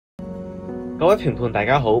各位評判大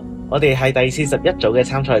家好，我哋係第41組嘅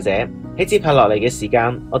參賽者。喺接下落嚟嘅時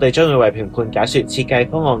間，我哋將會為評判解說設計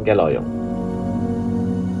方案嘅內容。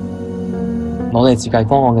我哋設計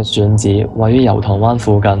方案嘅選址位於油塘灣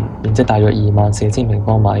附近，面積大約24000平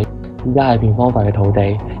方米，依家係片荒廢嘅土地，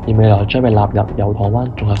而未來將被納入油塘灣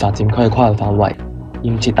綜合發展區嘅規劃範圍，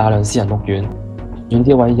現設大量私人屋苑。選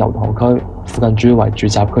址位於油塘區，附近主要為住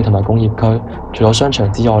宅區同埋工業區，除咗商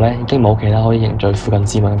場之外已經冇其他可以凝聚附近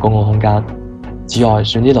市民嘅公共空間。此外，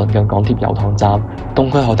選址鄰近港鐵油塘站、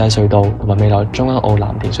東區海底隧道同埋未來將軍澳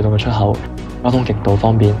藍田隧道嘅出口，交通極度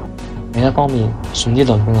方便。另一方面，選址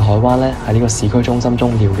鄰近嘅海灣係呢個市區中心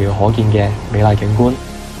中遙遙可見嘅美麗景觀，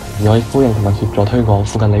而可以呼應同埋協助推廣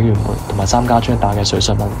附近鯉魚門同埋三家村一帶嘅水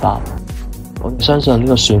上文化。我哋相信呢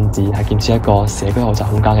個選址係建設一個社區學習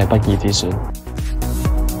空間嘅不二之選。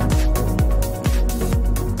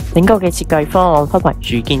整個嘅設計方案分為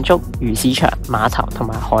主建築、魚市場、碼頭同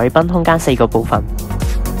埋海濱空間4個部分。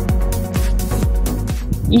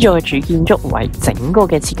呢座嘅主建築為整個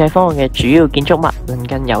嘅設計方案嘅主要建築物，鄰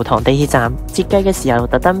近油塘地鐵站。設計嘅時候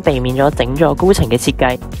特登避免咗整座高層嘅設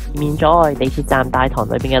計，以免阻礙地鐵站大堂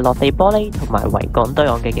裏邊嘅落地玻璃同埋維港對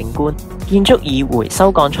岸嘅景觀。建築以回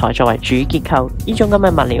收鋼材作為主結構，呢種咁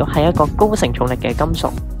嘅物料係一個高承重力嘅金屬。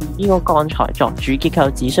呢個鋼材作主結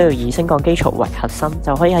構只需要以升降基礎為核心，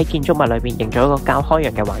就可以喺建築物裏邊營造一個較開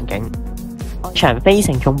揚嘅環境。外牆非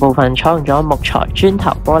承重部分採用咗木材、磚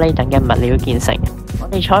頭、玻璃等嘅物料建成。我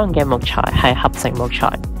哋採用嘅木材係合成木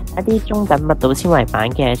材，一啲中等密度纖維板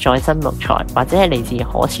嘅再生木材，或者係嚟自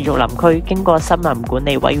可持續林區經過森林管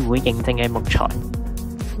理委員會認證嘅木材。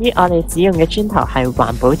而我哋使用嘅磚頭係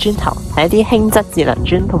環保磚頭，係一啲輕質智能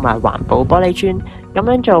磚同埋環保玻璃磚。咁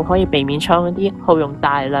樣做可以避免採用一啲耗用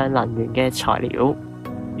大量能源嘅材料。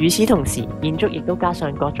與此同時，建築亦都加上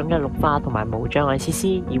各種嘅綠化同埋無障礙設施，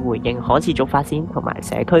以回應可持續發展同埋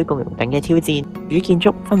社區共融等嘅挑戰。主建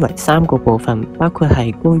築分為3個部分，包括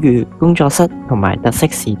係公寓、工作室同埋特色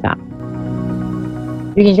市集。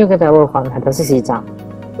主建築嘅第一部分係特色市集。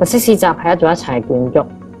特色市集係一座一層嘅建築，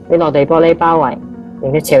被落地玻璃包圍，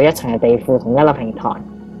並且設有一層嘅地庫同一粒平台，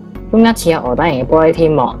中間設有鵝蛋形嘅玻璃天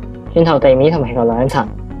幕。磚頭地面同埋其2層，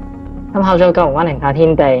參考咗九龍灣寧夏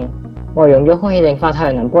天地，外用咗空氣淨化太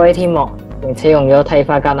陽能玻璃天幕，並且用咗替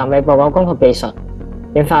化鎘納米薄膜光伏技術，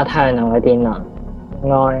轉化太陽能為電能。另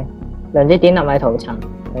外，兩支碘納米塗層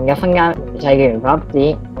能夠分間微細嘅懸浮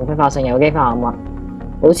粒子同揮發性有機化合物，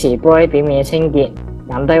保持玻璃表面嘅清潔，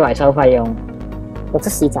減低維修費用。特色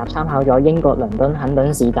市集參考咗英國倫敦肯頓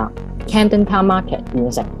市集 （Camden Town Market） 現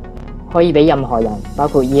成。可以俾任何人，包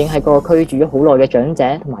括已經喺嗰個區住咗好耐嘅長者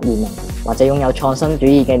同埋移民，或者擁有創新主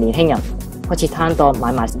義嘅年輕人，開設攤檔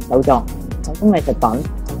買賣手作、手工藝食品、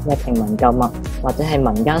嘅平民購物，或者係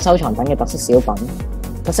民間收藏等嘅特色小品。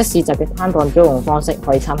特色市集嘅攤檔租用方式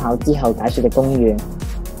可以參考之後解說嘅公寓。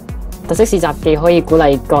特色市集既可以鼓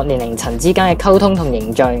勵各年齡層之間嘅溝通同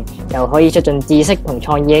凝聚，又可以促進知識同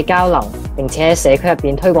創意嘅交流，並且喺社區入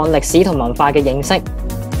邊推廣歷史同文化嘅認識。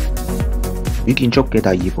主建築嘅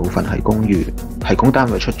第2部分係公寓，提供單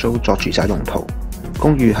位出租作住宅用途。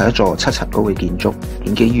公寓係一座7層高嘅建築，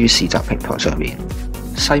建基於市集平台上面。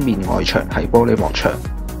西面外牆係玻璃幕牆，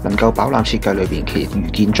能夠飽覽設計裏邊其餘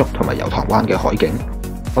建築同埋油塘灣嘅海景。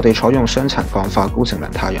我哋採用雙層鋼化高性能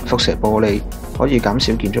太陽輻射玻璃，可以減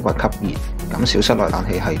少建築物吸熱，減少室內冷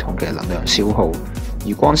氣系統嘅能量消耗，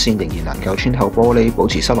而光線仍然能夠穿透玻璃，保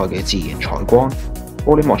持室內嘅自然採光。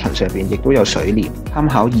玻璃幕牆上邊亦都有水簾，參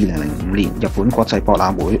考2005年日本國際博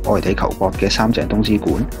覽會外地球博嘅三井冬之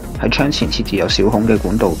館，喺窗前設置有小孔嘅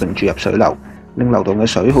管道並注入水流，令流動嘅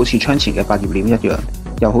水好似窗前嘅百葉簾一樣，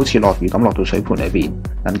又好似落雨咁落到水盆裏邊，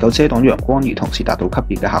能夠遮擋陽光而同時達到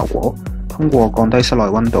吸熱嘅效果。通過降低室內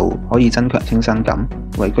溫度，可以增強清新感，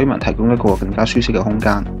為居民提供一個更加舒適嘅空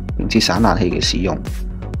間，並節省冷氣嘅使用。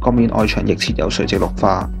各面外牆亦設有垂直綠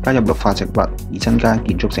化，加入綠化植物，以增加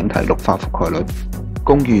建築整體綠化覆蓋率。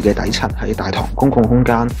公寓嘅底層係大堂公共空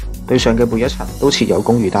間，對上嘅每一層都設有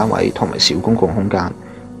公寓單位同埋小公共空間。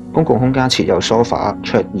公共空間設有梳化、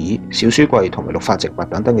桌椅、小書櫃同埋綠化植物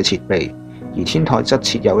等等嘅設備，而天台則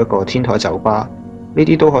設有一個天台酒吧，呢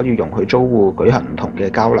啲都可以容許租戶舉行唔同嘅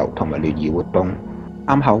交流同埋聯誼活動。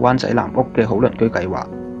參考灣仔南屋嘅好鄰居計劃，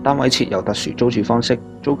單位設有特殊租住方式，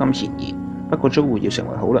租金便宜。不過租戶要成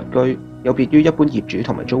為好鄰居，有別於一般業主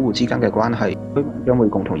同埋租戶之間嘅關係，居民將會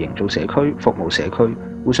共同營造社區、服務社區，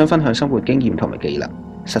互相分享生活經驗同埋技能，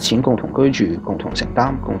實踐共同居住、共同承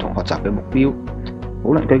擔、共同學習嘅目標。好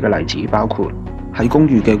鄰居嘅例子包括喺公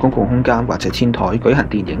寓嘅公共空間或者天台舉行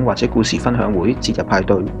電影或者故事分享會、節日派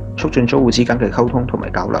對，促進租戶之間嘅溝通同埋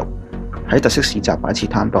交流；喺特色市集擺設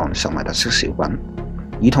攤檔，售賣特色小品。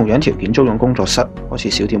以同樣條件租用工作室、開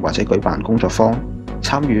設小店或者舉辦工作坊，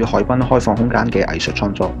參與海濱開放空間嘅藝術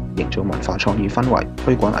創作，營造文化創意氛圍，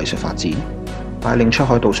推廣藝術發展，帶領出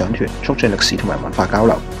海導賞團，促進歷史同埋文化交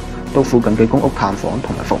流，到附近嘅公屋探訪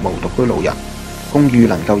同埋服務獨居老人。公寓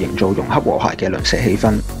能夠營造融洽和諧嘅鄰舍氣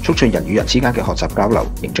氛，促進人與人之間嘅學習交流，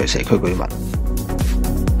凝聚社區居民。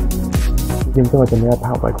建築嘅最尾一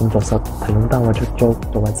part 為工作室，提供單位出租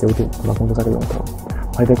作為小店同埋工作室嘅用途，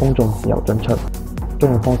可以俾公眾自由進出。租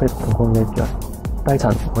用方式同公寓一樣，低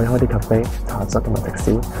層可以開啲咖啡、茶室同埋食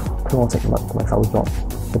肆，推廣植物同埋手作，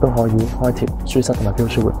亦都可以開貼書室同埋標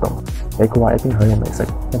書活動，俾顧客一邊享用美食，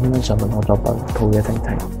一邊欣賞文學作品，陶冶性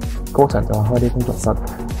情。高層就係開啲工作室，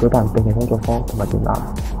舉辦定期工作坊同埋展覽，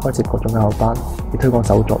開設各種教學班，以推廣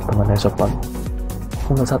手作同埋藝術品。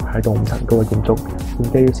工作室喺度5層高嘅建築，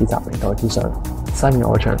建基於市集平台之上。西面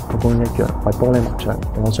外牆同公寓一樣為玻璃幕牆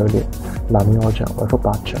並有水簾，南面外牆為幅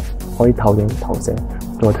白牆，可以投影投射，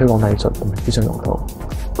作為推廣藝術同埋資訊用途。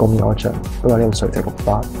各面外牆都有呢個垂直綠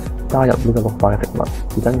化，加入呢個綠化嘅植物，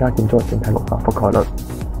以增加建築嘅整體綠化覆蓋率。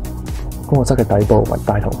工作室嘅底部為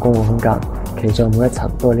大堂公共空間，其上每一層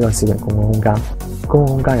都係呢個小型公共空間。公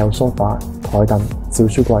共空間有梳化、台凳、小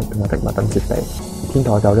書櫃同埋植物等設備。天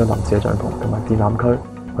台就有呢個臨時嘅帳篷同埋展覽區，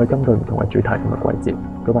可以根據唔同嘅主題同埋季節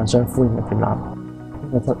舉辦相呼應嘅展覽。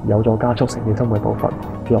工作室有助加速城市生活步伐，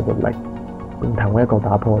注入活力，並提供一個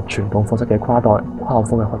打破傳統課室嘅跨代跨學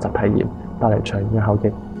科嘅學習體驗，帶嚟長遠嘅效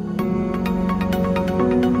益。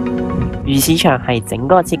魚市場係整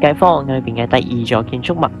個設計方案裏邊嘅第2座建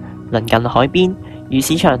築物，鄰近海邊。魚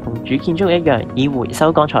市場同主建築一樣，以回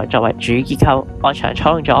收鋼材作為主結構，外牆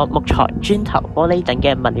採用咗木材、磚頭、玻璃等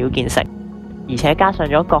嘅物料建成，而且加上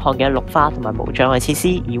咗各項嘅綠化同埋無障礙設施，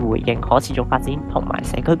以回應可持續發展同埋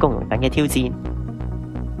社區共融等嘅挑戰。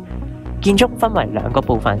建築分為2個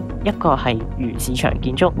部分，一個係魚市場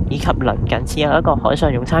建築，以及鄰近設有一個海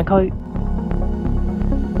上用餐區。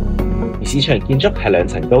魚市場建築係2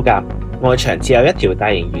層高架，外牆設有一條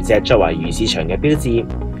大型魚脊作為魚市場嘅標誌。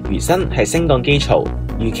魚身係升降機槽，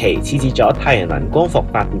魚鰭設置咗太陽能光伏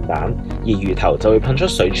發電板，而魚頭就會噴出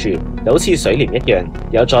水柱，就好似水簾一樣，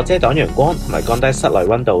有助遮擋陽光同埋降低室內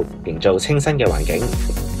溫度，營造清新嘅環境。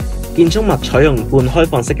建築物採用半開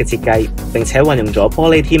放式嘅設計，並且運用咗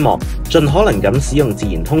玻璃天幕，盡可能咁使用自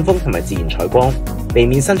然通風同埋自然採光，避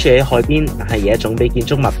免身處喺海邊，但係有一種被建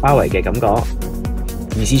築物包圍嘅感覺。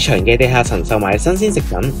魚市場嘅地下層售賣新鮮食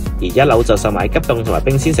品，而1樓就售賣急凍同埋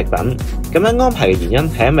冰鮮食品。咁樣安排嘅原因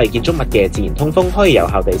係因為建築物嘅自然通風可以有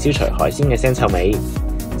效地消除海鮮嘅腥臭味。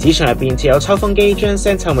市場入邊設有抽風機，將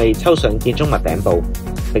腥臭味抽上建築物頂部，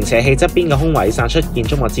並且喺側邊嘅空位散出建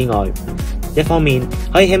築物之外。一方面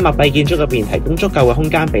可以喺密閉建築入邊提供足夠嘅空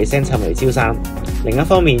間俾腥臭味消散，另一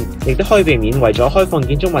方面亦都可以避免為咗開放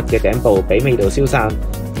建築物嘅頂部俾味道消散，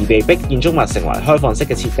而被迫建築物成為開放式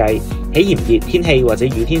嘅設計，喺炎熱天氣或者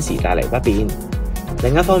雨天時帶嚟不便。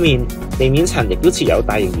另一方面，地面層亦都設有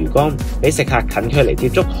大型魚缸，俾食客近距離接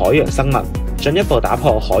觸海洋生物，進一步打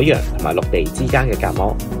破海洋同埋陸地之間嘅隔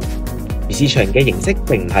膜。魚市場嘅形式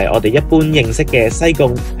並唔係我哋一般認識嘅西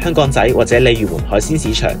貢、香港仔或者鯉魚門海鮮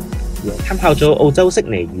市場，而係參考咗澳洲悉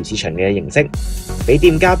尼魚市場嘅形式，俾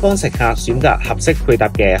店家幫食客選擇合適配搭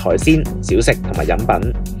嘅海鮮、小食同埋飲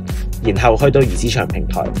品，然後去到魚市場平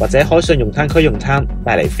台或者海上用餐區用餐，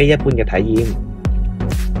帶嚟非一般嘅體驗。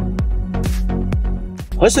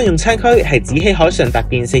海上用餐區係指喺海上搭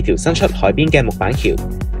建4條伸出海邊嘅木板橋，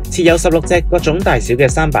設有16隻各種大小嘅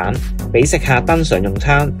舢板，俾食客登上用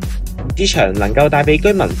餐。市場能夠帶俾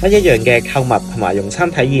居民不一樣嘅購物同埋用餐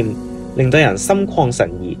體驗，令到人心曠神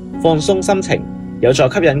怡，放鬆心情，有助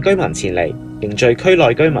吸引居民前嚟，凝聚區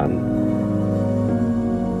內居民。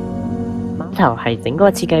碼頭係整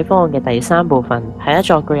個設計方案嘅第3部分，係一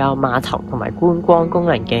座具有碼頭同埋觀光功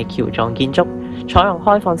能嘅橋狀建築，採用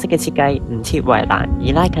開放式嘅設計，唔設圍欄，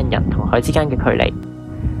以拉近人同海之間嘅距離。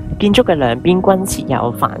建築嘅兩邊均設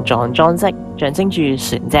有帆狀裝飾，象徵住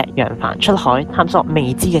船隻揚帆出海，探索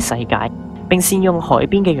未知嘅世界，並善用海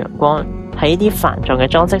邊嘅陽光。喺啲帆狀嘅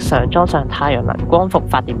裝飾上裝上太陽能光伏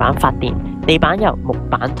發電板發電，地板由木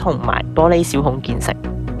板同埋玻璃小孔建成。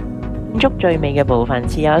建築最尾嘅部分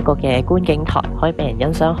設有一個嘅觀景台，可以俾人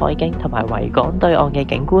欣賞海景同埋維港對岸嘅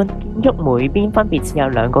景觀。建築每邊分別設有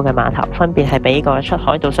2個嘅碼頭，分別係俾個出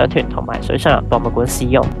海導賞團同埋水上博物館使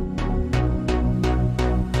用。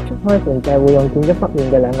出海團就會用建築北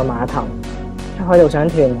面嘅2個碼頭，出海導賞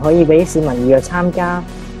團可以俾市民預約參加，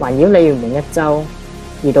環繞鯉魚門1周。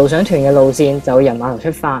而導賞團嘅路線就會由碼頭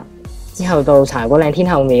出發，之後到茶果嶺天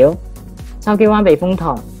后廟、筲箕灣避風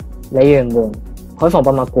塘、鯉魚門、海防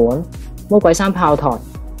博物館、魔鬼山炮台、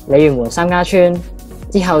鯉魚門3家村，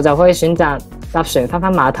之後就可以選擇搭船返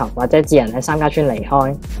碼頭或者自行喺三家村離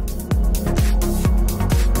開。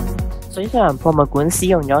水上人博物館使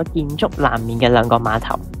用咗建築南面嘅兩個碼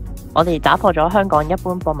頭，我哋打破咗香港一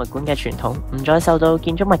般博物館嘅傳統，唔再受到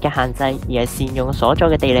建築物嘅限制，而係善用所在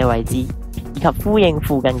嘅地理位置，以及呼應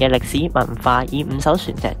附近嘅歷史文化，以5艘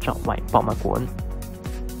船隻作為博物館，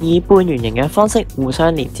以半圓形嘅方式互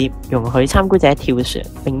相連接，容許參觀者跳船，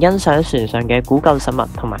並欣賞船上嘅古舊實物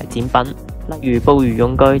同埋展品，例如捕魚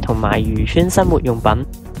用具同埋漁村生活用品。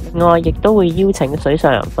另外，亦都會邀請水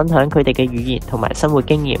上人分享佢哋嘅語言同埋生活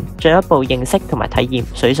經驗，進一步認識同埋體驗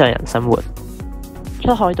水上人生活。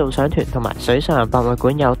出海導賞團同埋水上人博物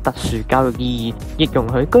館有特殊教育意義，亦容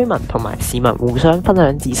許居民同埋市民互相分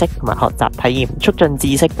享知識同埋學習體驗，促進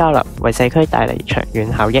知識交流，為社區帶嚟長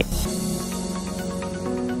遠效益。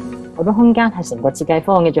海濱空間係成個設計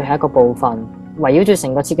方案嘅最後一個部分，圍繞住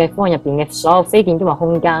成個設計方案入邊嘅所有非建築物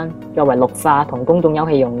空間，作為綠化同公眾休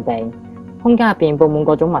憩用地。空間入邊佈滿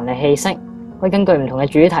各種文藝氣息，可以根據唔同嘅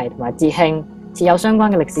主題同埋節慶，設有相關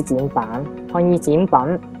嘅歷史展板、創意展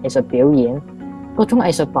品、藝術表演，各種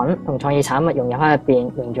藝術品同創意產物融入喺入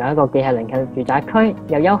邊，營造一個既係鄰近住宅區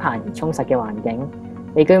又休閒而充實嘅環境，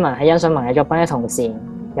俾居民喺欣賞文藝作品嘅同時，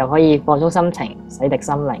又可以放鬆心情、洗滌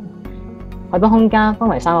心靈。海濱空間分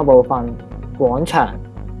為3個部分：廣場、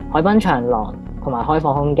海濱長廊同埋開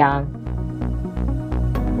放空間。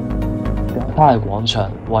它係廣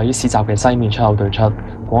場，位於市集嘅西面出口對出。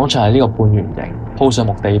廣場係呢個半圓形，鋪上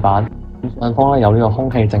木地板，上方有呢個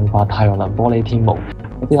空氣淨化太陽能玻璃天幕，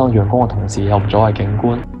喺遮擋陽光嘅同時又唔阻礙景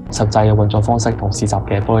觀。實際嘅運作方式同市集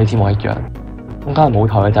嘅玻璃天幕一樣。中間嘅舞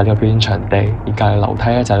台咧就係呢個表演場地，而隔離樓梯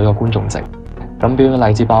咧就係呢個觀眾席。咁表演嘅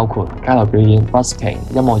例子包括街頭表演、busking、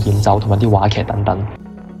音樂演奏同埋啲話劇等等。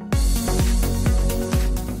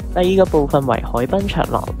第2個部分為海濱長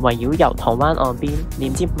廊，圍繞油塘灣岸邊，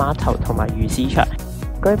連接碼頭同埋魚市場。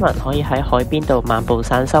居民可以喺海邊度漫步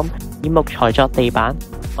散心，以木材作地板。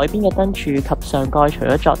海邊嘅燈柱及上蓋除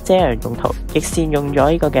咗作遮陽用途，亦善用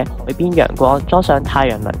咗呢個嘅海邊陽光，裝上太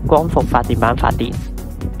陽能光伏發電板發電。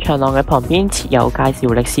長廊嘅旁邊設有介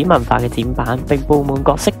紹歷史文化嘅展板，並佈滿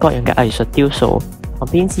各式各樣嘅藝術雕塑。旁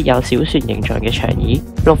邊設有小船形象嘅長椅，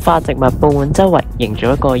綠化植物佈滿周圍，營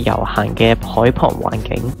造一個悠閒嘅海旁環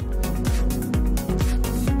境。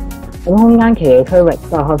海濱空間其餘區域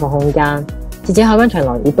都係開放空間，設置海濱長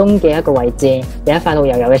廊以東嘅一個位置，有一塊綠油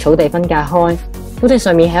油嘅草地分隔開，草地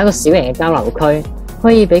上面係一個小型嘅交流區，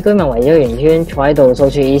可以俾居民圍咗圓圈坐喺度，訴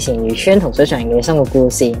說以前漁村同水上人嘅生活故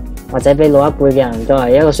事，或者俾老一輩嘅人作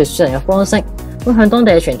為一個說書人嘅方式，分享當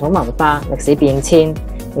地嘅傳統文化、歷史變遷。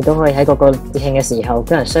亦都可以喺各個節慶嘅時候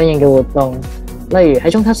舉行相應嘅活動，例如喺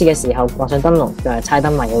中秋節嘅時候掛上燈籠作為猜燈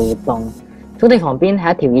謎嘅活動。草地旁邊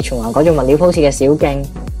係一條以松環改造物料鋪設嘅小徑，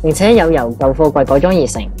並且有由舊貨櫃改裝而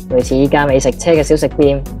成，類似依家美食車嘅小食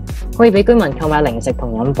店，可以俾居民購買零食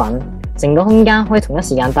同飲品。成個空間可以同一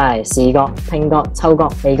時間帶嚟視覺、聽覺、嗅覺、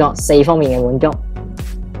味覺4方面嘅滿足。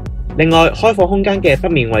另外，開放空間嘅北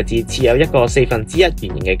面位置設有一個1/4圓形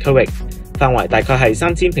嘅區域，範圍大概係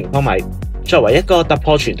3000平方米。作為一個突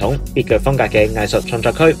破傳統、別具風格嘅藝術創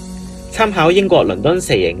作區，參考英國倫敦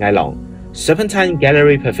蛇形藝廊 Serpentine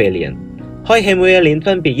Gallery Pavilion， 可以喺每一年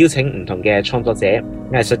分別邀請唔同嘅創作者、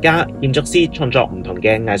藝術家、建築師創作唔同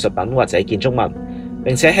嘅藝術品或者建築物，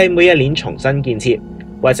並且喺每一年重新建設，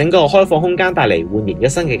為整個開放空間帶嚟煥然一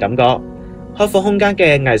新嘅感覺。開放空間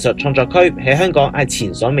嘅藝術創作區喺香港係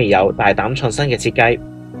前所未有大膽創新嘅設計，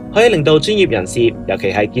可以令到專業人士，尤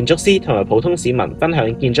其係建築師同埋普通市民分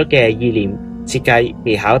享建築嘅意念、設計、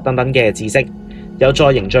技巧等等嘅知識，有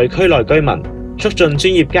助凝聚區內居民，促進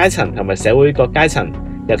專業階層同埋社會各階層，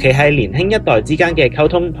尤其係年輕一代之間嘅溝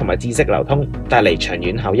通同埋知識流通，帶嚟長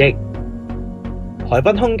遠效益。海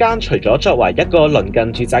濱空間除咗作為一個鄰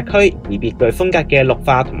近住宅區而別具風格嘅綠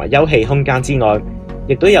化同埋休憩空間之外，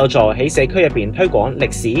亦都有助喺社區入邊推廣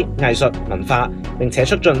歷史、藝術、文化，並且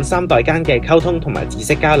促進3代間嘅溝通同埋知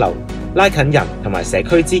識交流，拉近人同埋社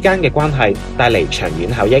區之間嘅關係，帶嚟長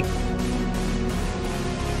遠效益。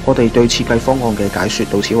我哋對設計方案嘅解說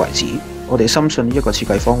到此為止。我哋深信呢一個設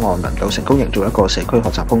計方案能夠成功營造一個社區學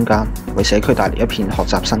習空間，為社區帶嚟一片學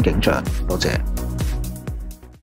習新景象。多謝。